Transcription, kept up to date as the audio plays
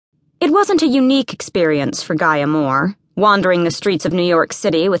It wasn't a unique experience for Gaia Moore, wandering the streets of New York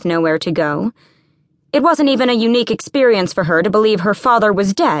City with nowhere to go. It wasn't even a unique experience for her to believe her father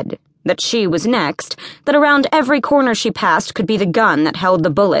was dead, that she was next, that around every corner she passed could be the gun that held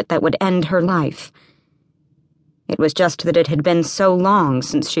the bullet that would end her life. It was just that it had been so long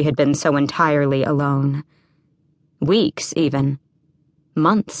since she had been so entirely alone. Weeks, even.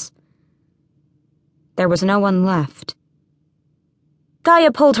 Months. There was no one left.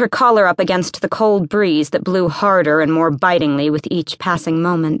 Gaia pulled her collar up against the cold breeze that blew harder and more bitingly with each passing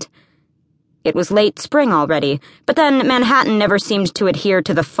moment. It was late spring already, but then Manhattan never seemed to adhere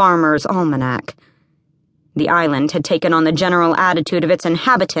to the farmer's almanac. The island had taken on the general attitude of its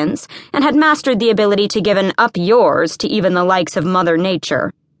inhabitants and had mastered the ability to give an up yours to even the likes of Mother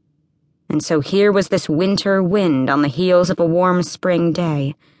Nature. And so here was this winter wind on the heels of a warm spring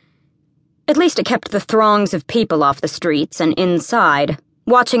day. At least it kept the throngs of people off the streets and inside,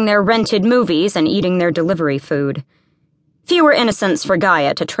 watching their rented movies and eating their delivery food. Fewer innocents for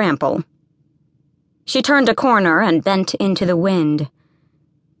Gaia to trample. She turned a corner and bent into the wind.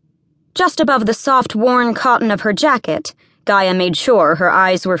 Just above the soft, worn cotton of her jacket, Gaia made sure her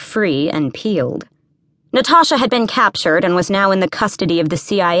eyes were free and peeled. Natasha had been captured and was now in the custody of the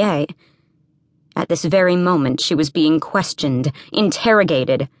CIA. At this very moment, she was being questioned,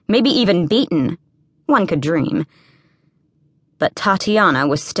 interrogated, maybe even beaten. One could dream. But Tatiana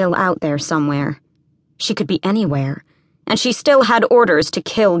was still out there somewhere. She could be anywhere, and she still had orders to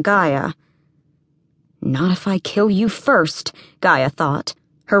kill Gaia. Not if I kill you first, Gaia thought,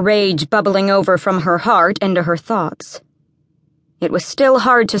 her rage bubbling over from her heart into her thoughts. It was still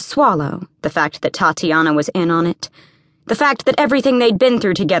hard to swallow, the fact that Tatiana was in on it, the fact that everything they'd been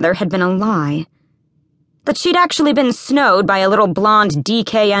through together had been a lie. That she'd actually been snowed by a little blonde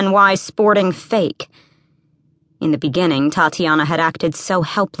DKNY sporting fake. In the beginning, Tatiana had acted so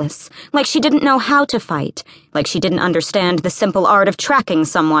helpless, like she didn't know how to fight, like she didn't understand the simple art of tracking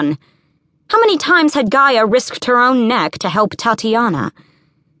someone. How many times had Gaia risked her own neck to help Tatiana?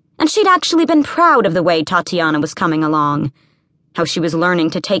 And she'd actually been proud of the way Tatiana was coming along, how she was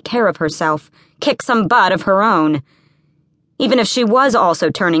learning to take care of herself, kick some butt of her own. Even if she was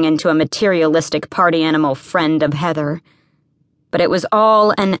also turning into a materialistic party animal friend of Heather. But it was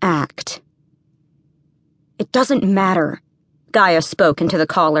all an act. It doesn't matter, Gaia spoke into the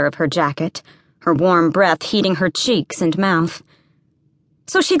collar of her jacket, her warm breath heating her cheeks and mouth.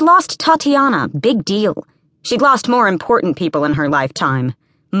 So she'd lost Tatiana, big deal. She'd lost more important people in her lifetime,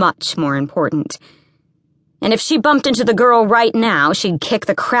 much more important. And if she bumped into the girl right now, she'd kick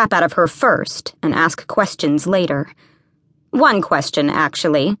the crap out of her first and ask questions later. One question,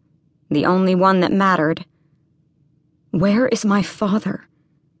 actually. The only one that mattered. Where is my father?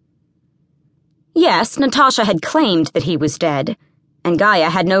 Yes, Natasha had claimed that he was dead, and Gaia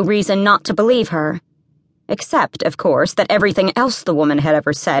had no reason not to believe her. Except, of course, that everything else the woman had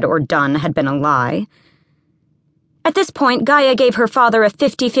ever said or done had been a lie. At this point, Gaia gave her father a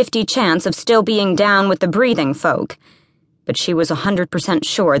 50-50 chance of still being down with the breathing folk, but she was 100%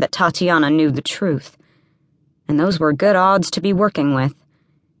 sure that Tatiana knew the truth. And those were good odds to be working with.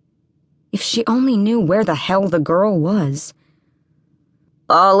 If she only knew where the hell the girl was.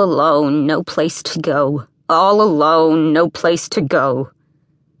 All alone, no place to go. All alone, no place to go.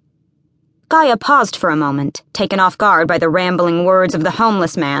 Gaia paused for a moment, taken off guard by the rambling words of the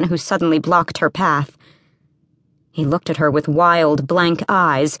homeless man who suddenly blocked her path. He looked at her with wild, blank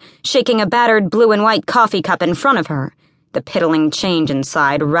eyes, shaking a battered blue and white coffee cup in front of her, the piddling change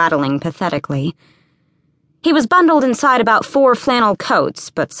inside rattling pathetically. He was bundled inside about 4 flannel coats,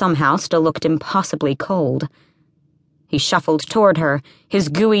 but somehow still looked impossibly cold. He shuffled toward her, his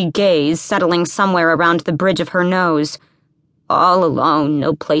gooey gaze settling somewhere around the bridge of her nose. All alone,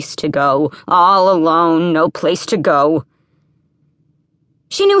 no place to go. All alone, no place to go.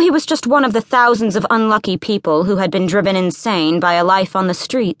 She knew he was just one of the thousands of unlucky people who had been driven insane by a life on the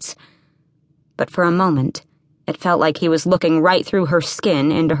streets. But for a moment, it felt like he was looking right through her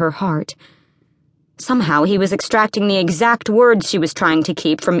skin into her heart. Somehow he was extracting the exact words she was trying to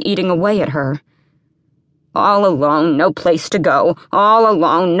keep from eating away at her. All alone, no place to go. All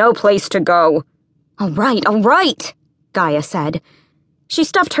alone, no place to go. All right, Gaia said. She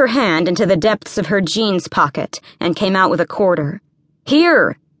stuffed her hand into the depths of her jeans pocket and came out with a quarter.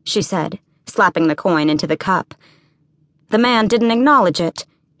 Here, she said, slapping the coin into the cup. The man didn't acknowledge it.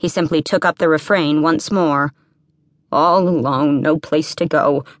 He simply took up the refrain once more. All alone, no place to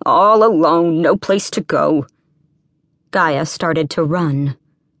go. All alone, no place to go. Gaia started to run.